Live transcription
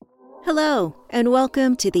Hello, and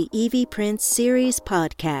welcome to the Evie Prince Series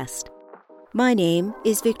podcast. My name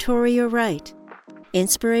is Victoria Wright,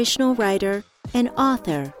 inspirational writer and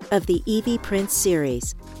author of the Evie Prince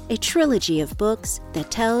series, a trilogy of books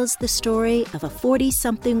that tells the story of a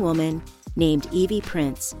 40-something woman named Evie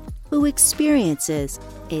Prince who experiences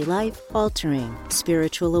a life-altering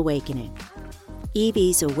spiritual awakening.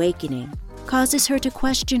 Evie's awakening causes her to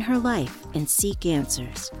question her life and seek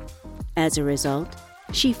answers. As a result,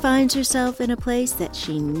 she finds herself in a place that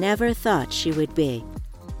she never thought she would be: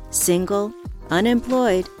 single,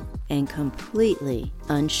 unemployed, and completely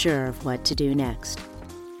unsure of what to do next.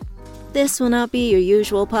 This will not be your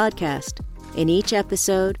usual podcast. In each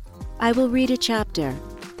episode, I will read a chapter,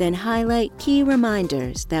 then highlight key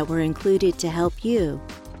reminders that were included to help you,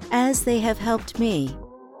 as they have helped me,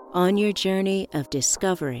 on your journey of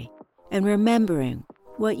discovery and remembering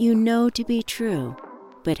what you know to be true,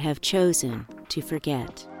 but have chosen to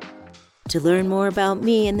forget. To learn more about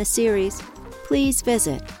me in the series, please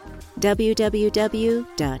visit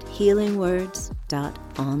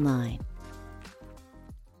www.healingwords.online.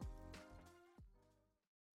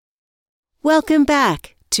 Welcome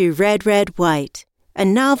back to Red, Red, White, a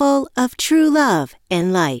novel of true love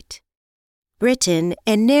and light. Written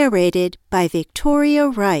and narrated by Victoria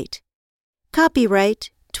Wright.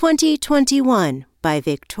 Copyright 2021 by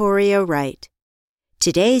Victoria Wright.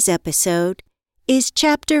 Today's episode is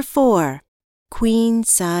Chapter 4,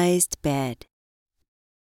 Queen-Sized Bed.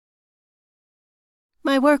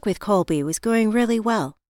 My work with Colby was going really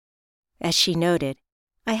well. As she noted,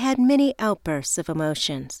 I had many outbursts of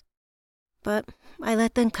emotions, but I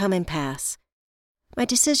let them come and pass. My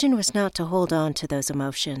decision was not to hold on to those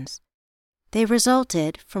emotions. They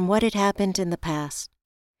resulted from what had happened in the past,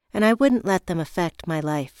 and I wouldn't let them affect my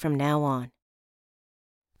life from now on.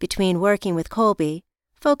 Between working with Colby,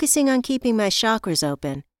 focusing on keeping my chakras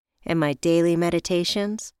open, and my daily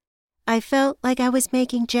meditations, I felt like I was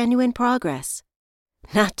making genuine progress.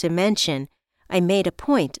 Not to mention, I made a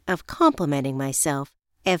point of complimenting myself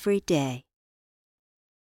every day.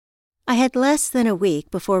 I had less than a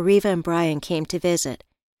week before Reva and Brian came to visit,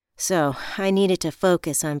 so I needed to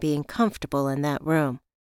focus on being comfortable in that room.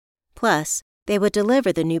 Plus, they would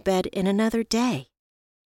deliver the new bed in another day.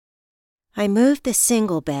 I moved the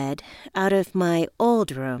single bed out of my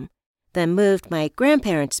old room, then moved my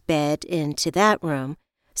grandparents' bed into that room,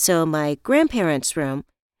 so my grandparents' room,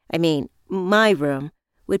 my room,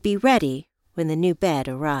 would be ready when the new bed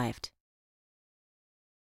arrived.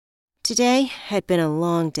 Today had been a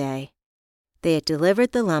long day. They had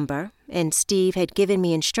delivered the lumber, and Steve had given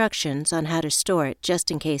me instructions on how to store it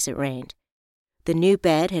just in case it rained. The new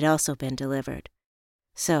bed had also been delivered.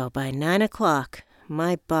 So by 9 o'clock,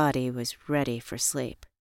 my body was ready for sleep.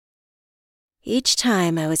 Each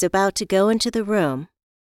time I was about to go into the room,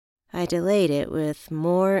 I delayed it with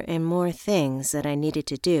more and more things that I needed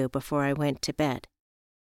to do before I went to bed.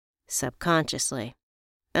 Subconsciously,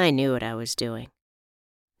 I knew what I was doing.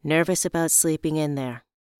 Nervous about sleeping in there,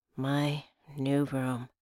 my new room,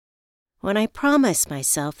 when I promised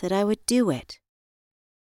myself that I would do it.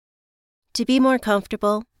 To be more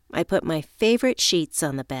comfortable, I put my favorite sheets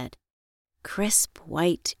on the bed. Crisp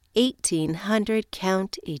white 1800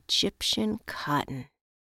 count Egyptian cotton.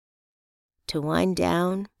 To wind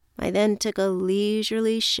down, I then took a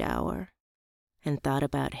leisurely shower and thought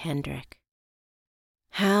about Hendrix.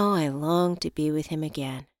 How I longed to be with him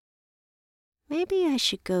again. Maybe I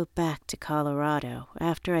should go back to Colorado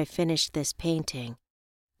after I finished this painting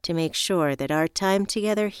to make sure that our time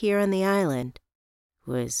together here on the island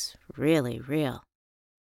was really real.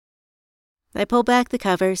 I pulled back the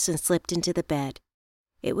covers and slipped into the bed.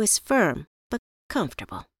 It was firm, but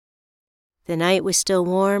comfortable. The night was still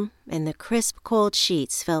warm, and the crisp, cold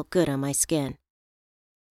sheets felt good on my skin.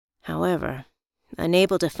 However,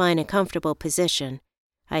 unable to find a comfortable position,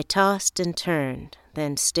 I tossed and turned,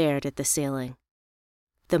 then stared at the ceiling.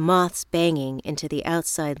 The moths banging into the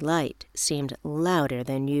outside light seemed louder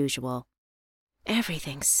than usual.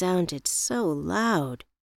 Everything sounded so loud.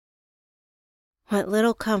 What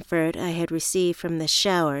little comfort I had received from the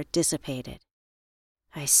shower dissipated.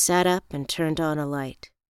 I sat up and turned on a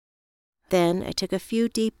light. Then I took a few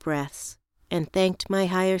deep breaths and thanked my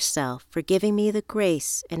higher self for giving me the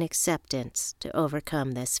grace and acceptance to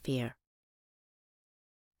overcome this fear.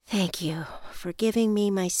 Thank you for giving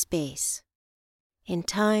me my space. In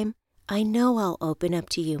time, I know I'll open up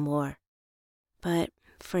to you more. But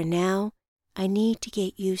for now, I need to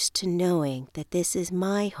get used to knowing that this is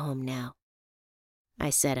my home now, I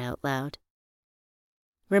said out loud.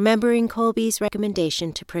 Remembering Colby's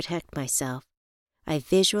recommendation to protect myself, I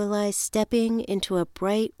visualized stepping into a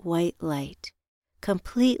bright white light,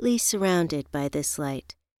 completely surrounded by this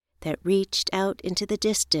light that reached out into the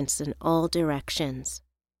distance in all directions.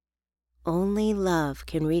 Only love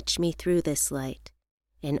can reach me through this light,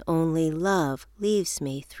 and only love leaves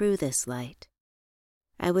me through this light.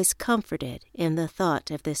 I was comforted in the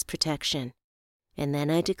thought of this protection, and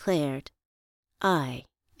then I declared, I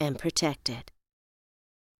am protected.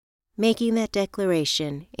 Making that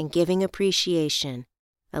declaration and giving appreciation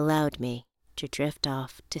allowed me to drift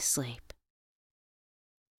off to sleep.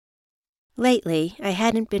 Lately, I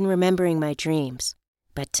hadn't been remembering my dreams,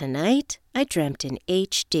 but tonight I dreamt in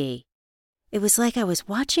HD. It was like I was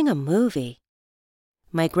watching a movie.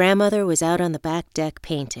 My grandmother was out on the back deck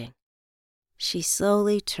painting. She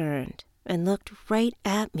slowly turned and looked right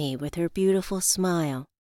at me with her beautiful smile.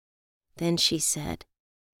 Then she said,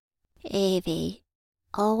 "Evie,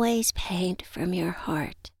 always paint from your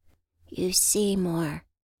heart. You see more,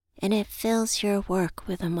 and it fills your work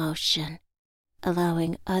with emotion,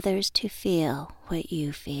 allowing others to feel what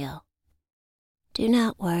you feel. Do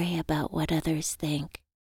not worry about what others think.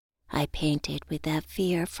 I painted with that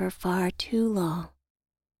fear for far too long.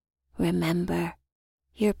 Remember,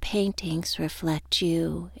 your paintings reflect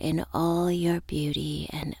you in all your beauty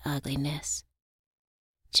and ugliness.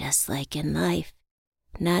 Just like in life,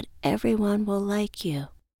 not everyone will like you,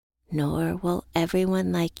 nor will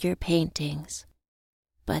everyone like your paintings,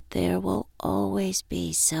 but there will always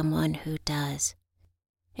be someone who does,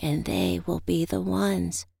 and they will be the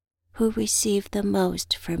ones who receive the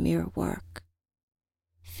most from your work.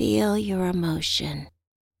 Feel your emotion,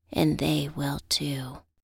 and they will too."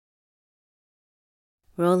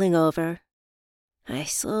 Rolling over, I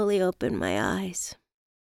slowly opened my eyes.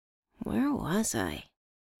 Where was I?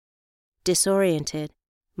 Disoriented,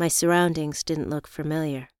 my surroundings didn't look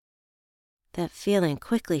familiar. That feeling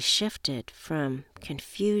quickly shifted from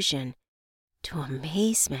confusion to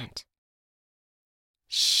amazement.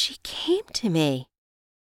 She came to me.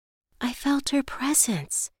 I felt her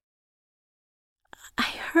presence.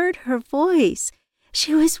 I heard her voice.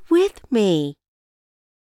 She was with me.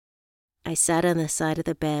 I sat on the side of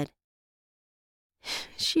the bed.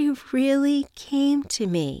 She really came to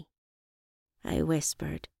me. I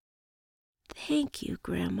whispered, "Thank you,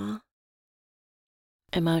 Grandma."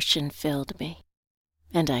 Emotion filled me,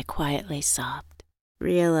 and I quietly sobbed,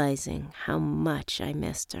 realizing how much I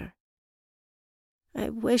missed her. "I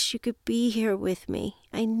wish you could be here with me.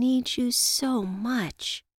 I need you so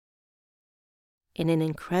much." In an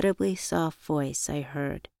incredibly soft voice, I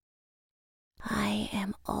heard, "I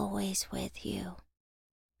am always with you.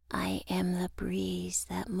 I am the breeze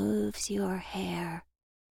that moves your hair,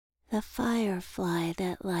 the firefly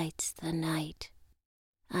that lights the night.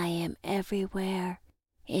 I am everywhere,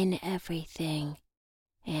 in everything,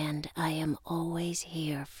 and I am always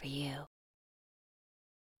here for you."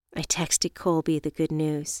 I texted Colby the good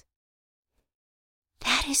news.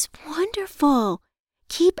 "That is wonderful.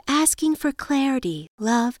 Keep asking for clarity,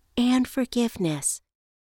 love, and forgiveness.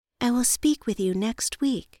 I will speak with you next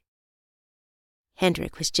week."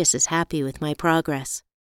 Hendrix was just as happy with my progress.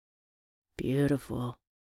 "Beautiful.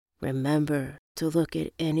 Remember to look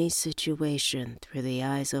at any situation through the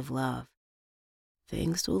eyes of love.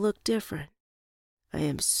 Things will look different. I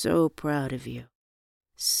am so proud of you.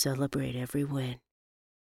 Celebrate every win.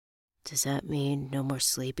 Does that mean no more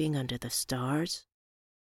sleeping under the stars?"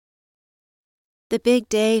 The big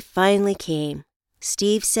day finally came.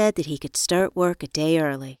 Steve said that he could start work a day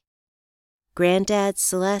early. Granddad,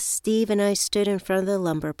 Celeste, Steve, and I stood in front of the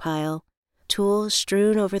lumber pile, tools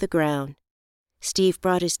strewn over the ground. Steve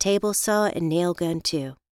brought his table saw and nail gun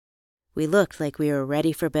too. We looked like we were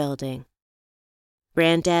ready for building.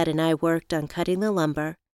 Granddad and I worked on cutting the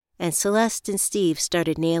lumber, and Celeste and Steve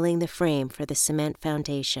started nailing the frame for the cement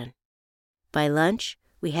foundation. By lunch,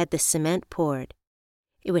 we had the cement poured.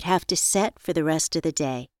 It would have to set for the rest of the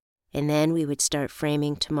day, and then we would start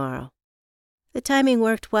framing tomorrow. The timing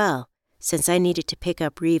worked well, since I needed to pick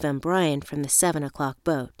up Reva and Brian from the 7 o'clock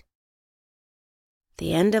boat.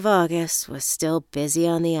 The end of August was still busy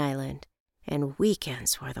on the island, and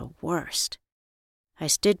weekends were the worst. I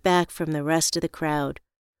stood back from the rest of the crowd,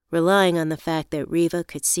 relying on the fact that Reva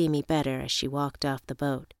could see me better as she walked off the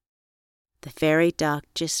boat. The ferry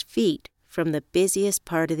docked just feet from the busiest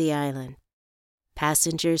part of the island.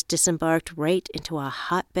 Passengers disembarked right into a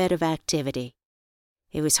hotbed of activity.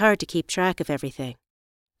 It was hard to keep track of everything.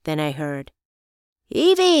 Then I heard,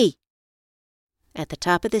 "Evie!" At the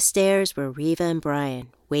top of the stairs were Reva and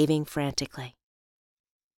Brian, waving frantically.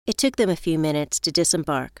 It took them a few minutes to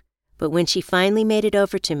disembark, but when she finally made it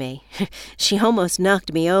over to me, she almost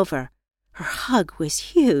knocked me over. Her hug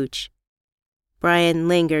was huge. Brian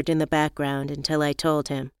lingered in the background until I told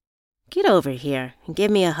him, get over here and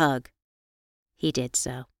give me a hug." He did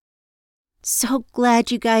so. "So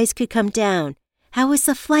glad you guys could come down. How was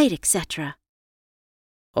the flight, etc.?"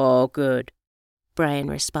 "All good," Brian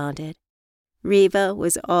responded. Riva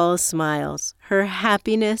was all smiles. Her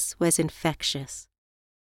happiness was infectious.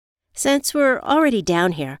 "Since we're already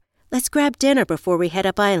down here, let's grab dinner before we head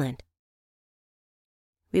up island."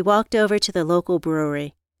 We walked over to the local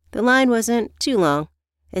brewery. The line wasn't too long,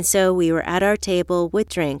 and so we were at our table with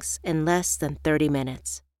drinks in less than 30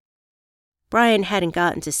 minutes. Brian hadn't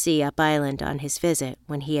gotten to see Up Island on his visit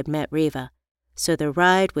when he had met Riva, so the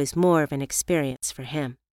ride was more of an experience for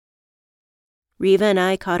him. Riva and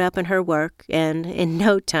I caught up on her work, and in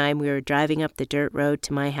no time we were driving up the dirt road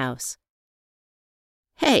to my house.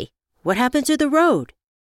 "Hey, what happened to the road?"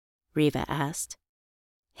 Riva asked.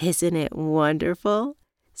 "Isn't it wonderful?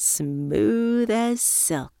 Smooth as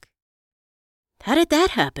silk." "How did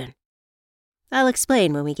that happen?" "I'll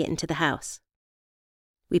explain when we get into the house."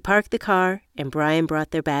 We parked the car, and Brian brought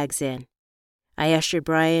their bags in. I ushered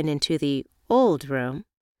Brian into the old room,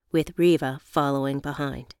 with Riva following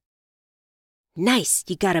behind. "Nice,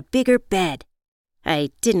 you got a bigger bed.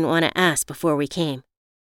 I didn't want to ask before we came."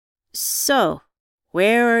 "So,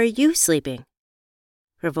 where are you sleeping?"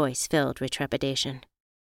 Her voice filled with trepidation.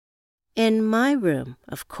 "In my room,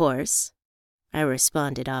 of course," I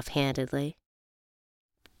responded offhandedly.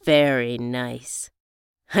 "Very nice.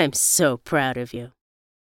 I'm so proud of you."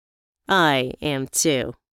 "I am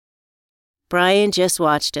too." Brian just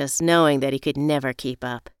watched us, knowing that he could never keep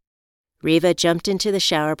up. Riva jumped into the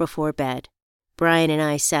shower before bed. Brian and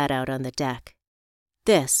I sat out on the deck.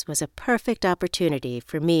 This was a perfect opportunity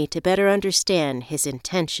for me to better understand his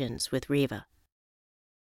intentions with Riva.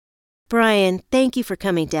 "Brian, thank you for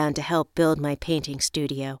coming down to help build my painting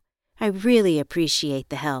studio. I really appreciate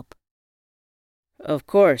the help." "Of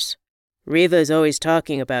course. Riva is always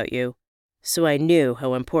talking about you, so I knew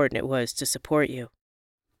how important it was to support you."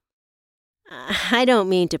 "I don't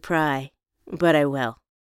mean to pry, but I will.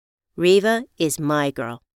 Riva is my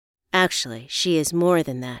girl. Actually, she is more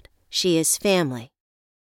than that. She is family.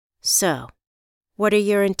 So, what are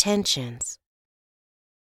your intentions?"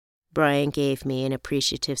 Brian gave me an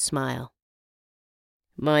appreciative smile.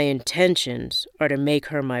 "My intentions are to make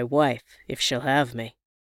her my wife, if she'll have me."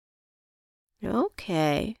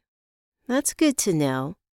 "Okay, that's good to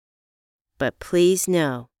know. But please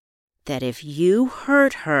know that if you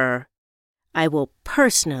hurt her, I will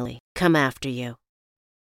personally come after you."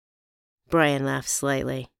 Brian laughed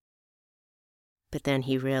slightly. But then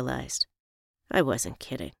he realized I wasn't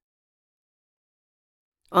kidding.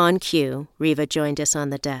 On cue, Riva joined us on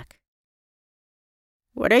the deck.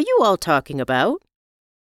 "What are you all talking about?"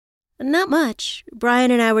 "Not much.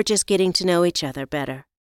 Brian and I were just getting to know each other better.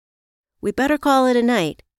 We better call it a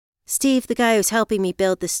night. Steve, the guy who's helping me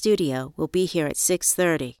build the studio, will be here at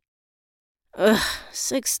 6:30. "Ugh,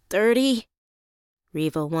 6:30?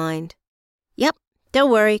 Riva whined. "Yep,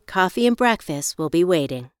 don't worry, coffee and breakfast will be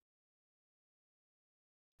waiting."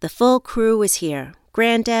 The full crew was here: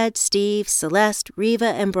 Granddad, Steve, Celeste, Riva,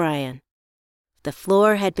 and Brian. The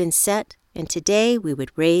floor had been set, and today we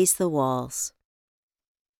would raise the walls.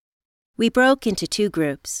 We broke into 2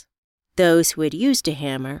 groups, those who had used a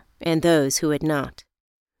hammer and those who had not.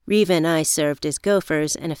 Riva and I served as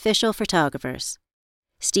gophers and official photographers.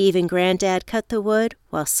 Steve and Granddad cut the wood,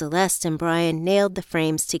 while Celeste and Brian nailed the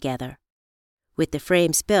frames together. With the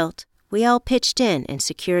frames built, we all pitched in and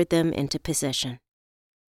secured them into position.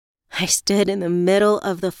 I stood in the middle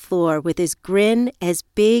of the floor with his grin as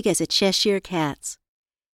big as a Cheshire cat's.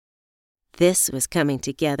 This was coming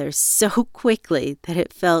together so quickly that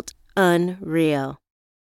it felt unreal.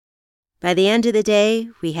 By the end of the day,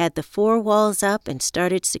 we had the 4 walls up and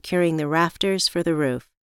started securing the rafters for the roof.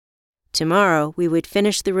 Tomorrow, we would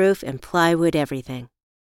finish the roof and plywood everything.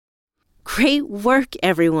 Great work,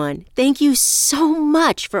 everyone. Thank you so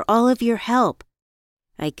much for all of your help,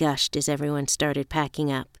 I gushed as everyone started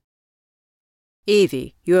packing up.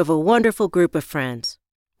 Evie, you have a wonderful group of friends.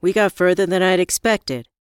 We got further than I'd expected,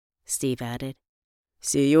 Steve added.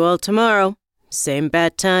 See you all tomorrow. Same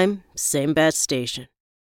bat time, same bat station.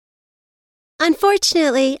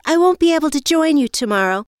 Unfortunately, I won't be able to join you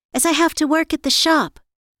tomorrow, as I have to work at the shop,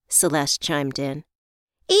 Celeste chimed in.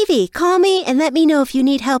 Evie, call me and let me know if you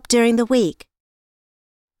need help during the week.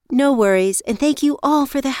 No worries, and thank you all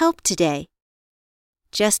for the help today.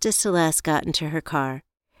 Just as Celeste got into her car,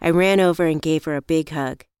 I ran over and gave her a big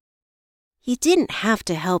hug. You didn't have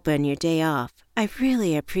to help on your day off. I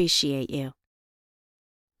really appreciate you.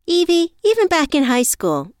 Evie, even back in high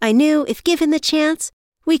school, I knew if given the chance,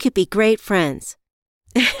 we could be great friends.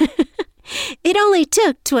 It only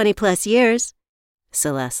took 20+ years.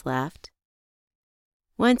 Celeste laughed.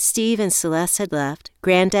 Once Steve and Celeste had left,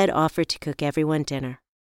 Granddad offered to cook everyone dinner.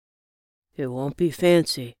 It won't be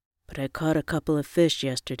fancy, but I caught a couple of fish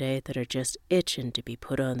yesterday that are just itching to be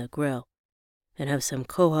put on the grill, and have some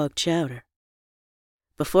quahog chowder.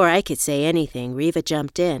 Before I could say anything, Reva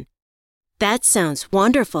jumped in. That sounds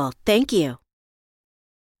wonderful, thank you.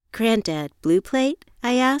 Granddad, blue plate?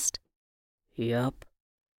 I asked. Yup.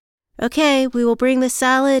 Okay, we will bring the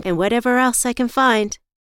salad and whatever else I can find.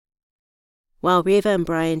 While Reva and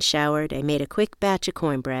Brian showered, I made a quick batch of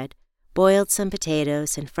cornbread, boiled some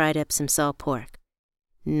potatoes, and fried up some salt pork.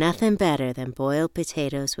 Nothing better than boiled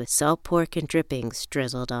potatoes with salt pork and drippings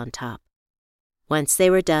drizzled on top. Once they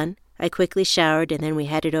were done, I quickly showered and then we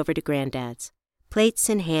headed over to Granddad's. Plates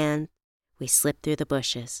in hand, we slipped through the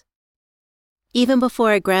bushes. Even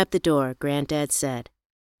before I grabbed the door, Granddad said,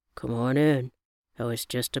 "Come on in. I was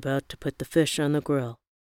just about to put the fish on the grill."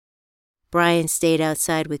 Brian stayed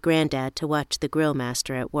outside with Granddad to watch the grill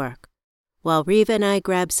master at work, while Reva and I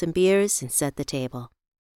grabbed some beers and set the table.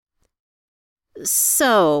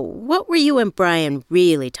 So, what were you and Brian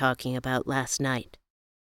really talking about last night?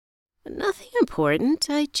 Nothing important.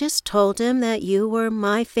 I just told him that you were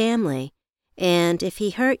my family, and if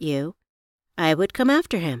he hurt you, I would come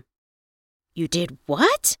after him. You did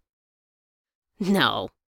what? No.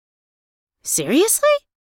 Seriously?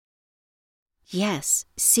 Yes,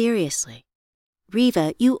 seriously.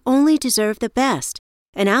 Reva, you only deserve the best,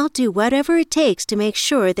 and I'll do whatever it takes to make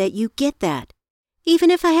sure that you get that, even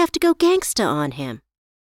if I have to go gangsta on him.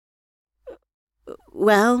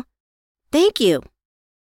 Well, thank you,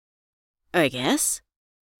 I guess.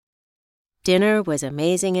 Dinner was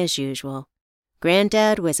amazing as usual.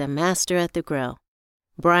 Granddad was a master at the grill.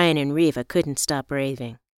 Brian and Reva couldn't stop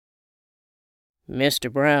raving.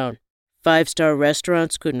 Mr. Brown, 5-star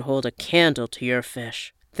restaurants couldn't hold a candle to your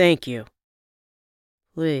fish. Thank you.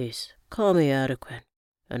 Please, call me adequate.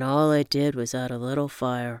 And all I did was add a little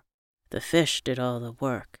fire. The fish did all the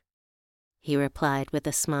work, he replied with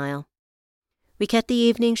a smile. We cut the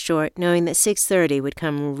evening short, knowing that 6:30 would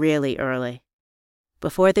come really early.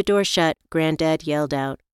 Before the door shut, Granddad yelled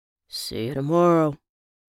out, "See you tomorrow."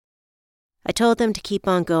 I told them to keep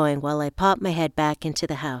on going while I popped my head back into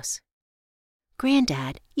the house.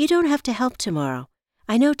 Granddad, you don't have to help tomorrow.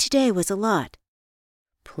 I know today was a lot.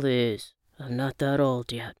 Please, I'm not that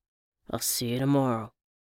old yet. I'll see you tomorrow.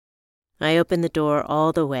 I opened the door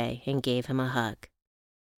all the way and gave him a hug.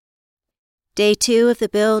 Day 2 of the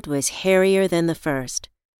build was hairier than the first.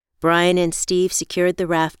 Brian and Steve secured the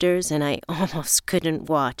rafters, and I almost couldn't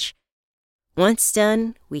watch. Once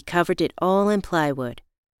done, we covered it all in plywood.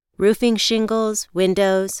 Roofing shingles,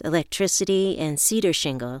 windows, electricity, and cedar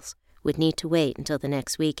shingles would need to wait until the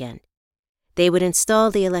next weekend. They would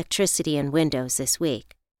install the electricity and windows this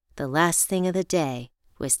week. The last thing of the day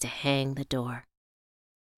was to hang the door.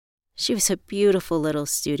 She was a beautiful little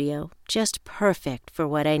studio, just perfect for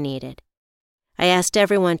what I needed. I asked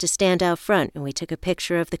everyone to stand out front and we took a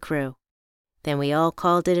picture of the crew. Then we all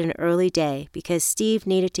called it an early day because Steve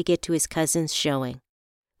needed to get to his cousin's showing.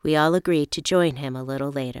 We all agreed to join him a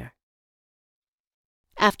little later.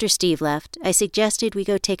 After Steve left, I suggested we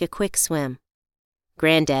go take a quick swim.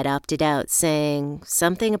 Granddad opted out, saying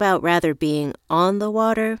something about rather being on the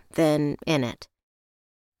water than in it.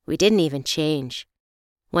 We didn't even change.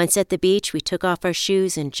 Once at the beach, we took off our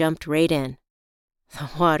shoes and jumped right in. The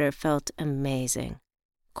water felt amazing.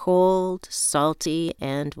 Cold, salty,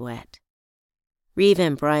 and wet. Reva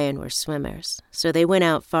and Brian were swimmers, so they went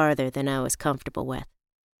out farther than I was comfortable with.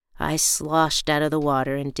 I sloshed out of the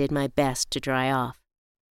water and did my best to dry off.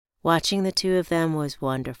 Watching the two of them was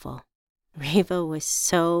wonderful. Reva was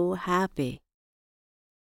so happy.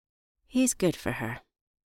 He's good for her,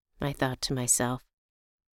 I thought to myself.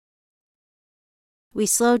 We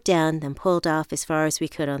slowed down, then pulled off as far as we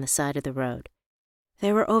could on the side of the road.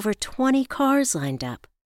 There were over 20 cars lined up.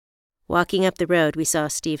 Walking up the road, we saw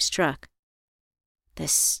Steve's truck. The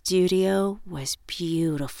studio was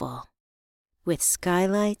beautiful, with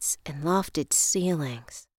skylights and lofted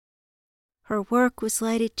ceilings. Her work was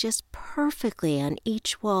lighted just perfectly on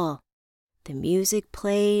each wall. The music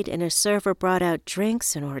played and a server brought out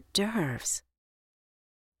drinks and hors d'oeuvres.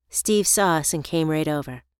 Steve saw us and came right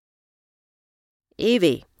over.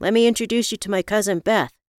 Evie, let me introduce you to my cousin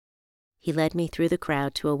Beth. He led me through the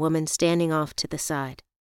crowd to a woman standing off to the side.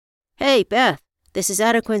 Hey, Beth, this is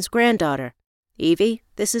Adequin's granddaughter. Evie,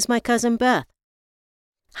 this is my cousin Beth.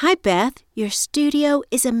 Hi, Beth. Your studio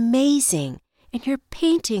is amazing, and your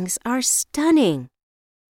paintings are stunning.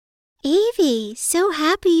 Evie, so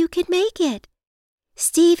happy you could make it.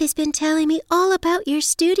 Steve has been telling me all about your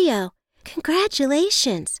studio.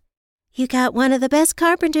 Congratulations. You got one of the best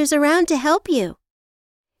carpenters around to help you,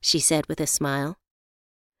 she said with a smile.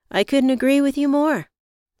 I couldn't agree with you more,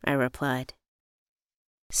 I replied.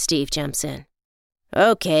 Steve jumps in.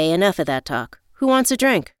 Okay, enough of that talk. Who wants a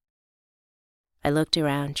drink? I looked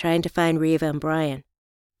around, trying to find Reva and Brian.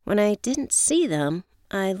 When I didn't see them,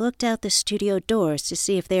 I looked out the studio doors to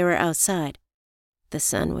see if they were outside. The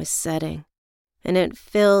sun was setting, and it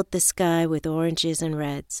filled the sky with oranges and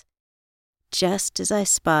reds. Just as I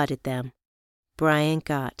spotted them, Brian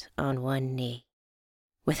got on one knee.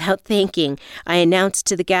 Without thinking, I announced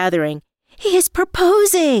to the gathering, "He is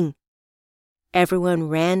proposing!" Everyone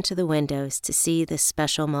ran to the windows to see this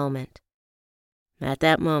special moment. At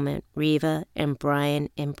that moment, Reva and Brian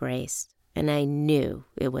embraced, and I knew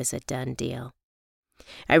it was a done deal.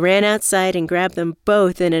 I ran outside and grabbed them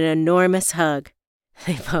both in an enormous hug.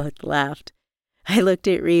 They both laughed. I looked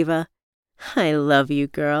at Reva. "I love you,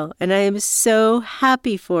 girl, and I am so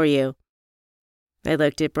happy for you." I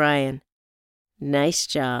looked at Brian. "Nice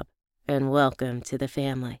job, and welcome to the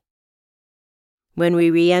family." When we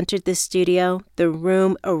re-entered the studio, the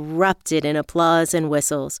room erupted in applause and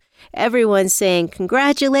whistles, everyone saying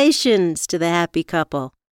congratulations to the happy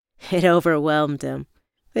couple. It overwhelmed them.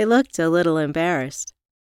 They looked a little embarrassed.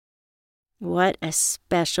 What a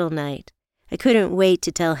special night. I couldn't wait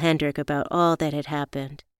to tell Hendrix about all that had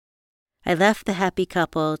happened. I left the happy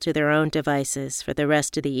couple to their own devices for the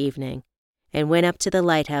rest of the evening and went up to the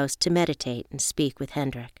lighthouse to meditate and speak with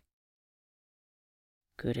Hendrix.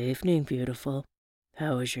 Good evening, beautiful.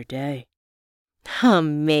 How was your day?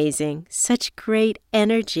 Amazing. Such great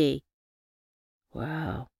energy.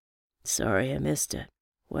 Wow. Sorry I missed it.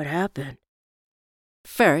 What happened?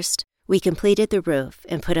 First, we completed the roof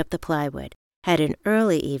and put up the plywood, had an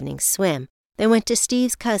early evening swim, then went to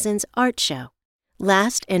Steve's cousin's art show.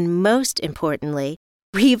 Last and most importantly,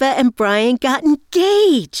 Reva and Brian got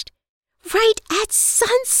engaged. Right at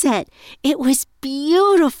sunset. It was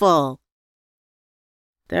beautiful.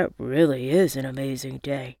 That really is an amazing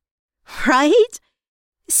day. Right?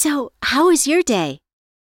 So, how was your day?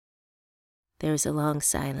 There was a long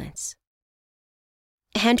silence.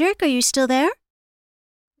 Hendrix, are you still there?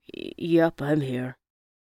 Yup, I'm here.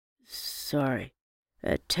 Sorry,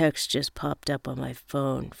 a text just popped up on my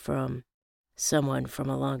phone from someone from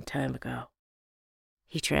a long time ago.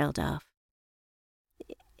 He trailed off.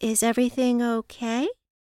 Is everything okay?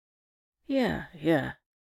 Yeah,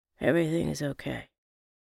 everything is okay.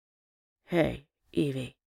 Hey,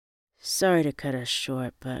 Evie, sorry to cut us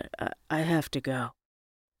short, but I have to go.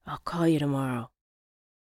 I'll call you tomorrow.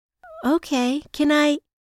 Okay, can I...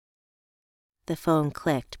 The phone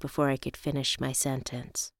clicked before I could finish my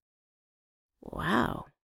sentence. Wow.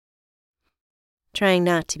 Trying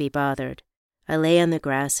not to be bothered, I lay on the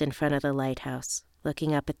grass in front of the lighthouse,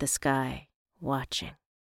 looking up at the sky, watching.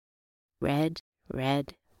 Red,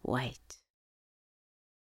 red, white.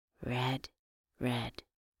 Red, red,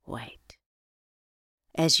 white.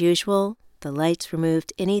 As usual, the lights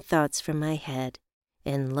removed any thoughts from my head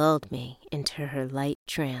and lulled me into her light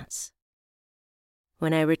trance.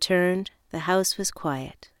 When I returned, the house was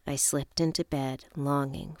quiet. I slipped into bed,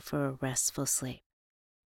 longing for a restful sleep.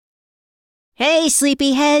 "Hey,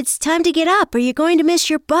 sleepyheads, time to get up or you're going to miss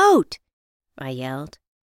your boat," I yelled.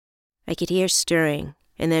 I could hear stirring,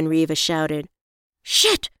 and then Reva shouted,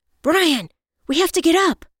 "Shit, Brian, we have to get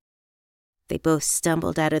up." They both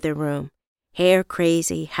stumbled out of their room, hair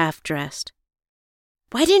crazy, half-dressed.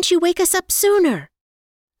 "Why didn't you wake us up sooner?"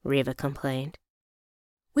 Reva complained.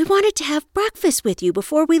 "We wanted to have breakfast with you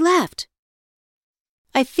before we left."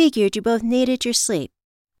 "I figured you both needed your sleep.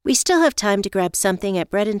 We still have time to grab something at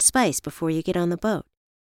Bread and Spice before you get on the boat."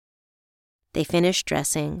 They finished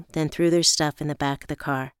dressing, then threw their stuff in the back of the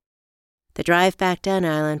car. The drive back down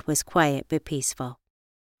Island was quiet but peaceful.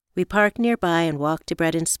 We parked nearby and walked to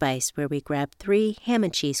Bread and Spice, where we grabbed 3 ham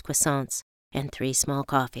and cheese croissants and 3 small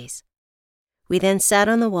coffees. We then sat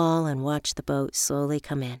on the wall and watched the boat slowly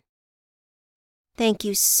come in. "Thank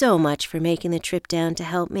you so much for making the trip down to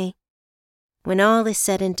help me. When all is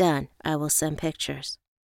said and done, I will send pictures."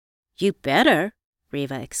 "You better,"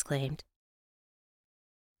 Reva exclaimed.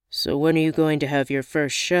 "So when are you going to have your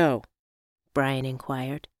first show?" Brian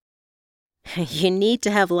inquired. "You need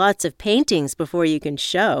to have lots of paintings before you can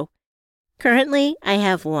show. Currently, I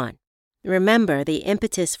have 1. Remember, the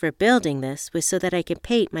impetus for building this was so that I could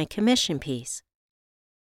paint my commission piece."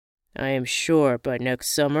 "I am sure by next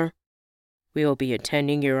summer we will be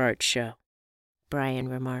attending your art show," Brian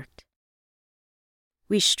remarked.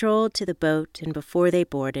 We strolled to the boat, and before they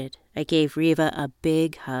boarded, I gave Reva a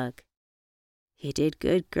big hug. "You did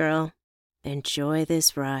good, girl. Enjoy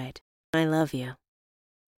this ride. I love you."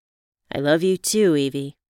 "I love you too,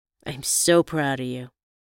 Evie. I'm so proud of you."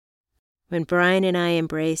 When Brian and I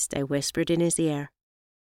embraced, I whispered in his ear,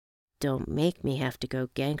 "Don't make me have to go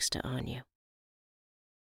gangsta on you."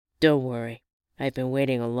 "Don't worry. I've been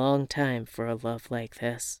waiting a long time for a love like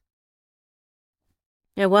this."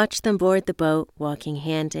 I watched them board the boat, walking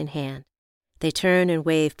hand in hand. They turned and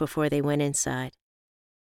waved before they went inside.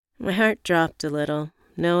 My heart dropped a little,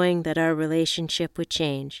 knowing that our relationship would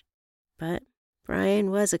change. But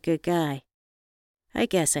Brian was a good guy. I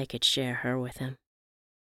guess I could share her with him.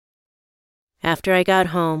 After I got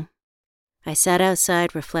home, I sat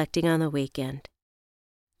outside reflecting on the weekend.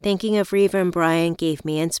 Thinking of Reva and Brian gave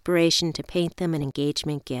me inspiration to paint them an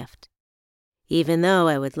engagement gift. Even though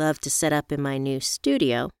I would love to set up in my new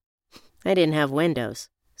studio, I didn't have windows,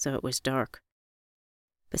 so it was dark.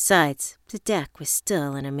 Besides, the deck was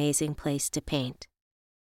still an amazing place to paint.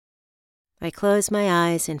 I closed my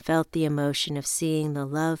eyes and felt the emotion of seeing the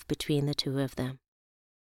love between the two of them.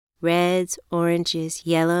 Reds, oranges,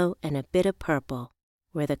 yellow, and a bit of purple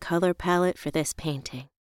were the color palette for this painting.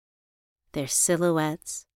 Their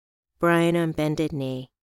silhouettes, Brian on bended knee.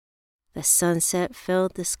 The sunset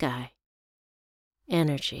filled the sky.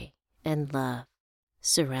 Energy and love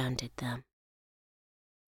surrounded them.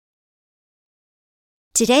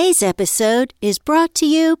 Today's episode is brought to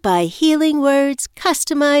you by Healing Words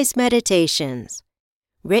Customized Meditations,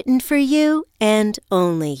 written for you and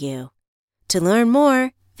only you. To learn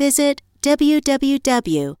more, visit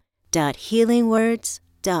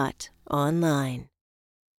www.healingwords.online.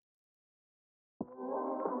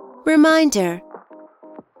 Reminder: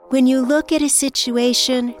 when you look at a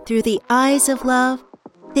situation through the eyes of love,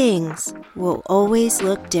 things will always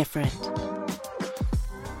look different.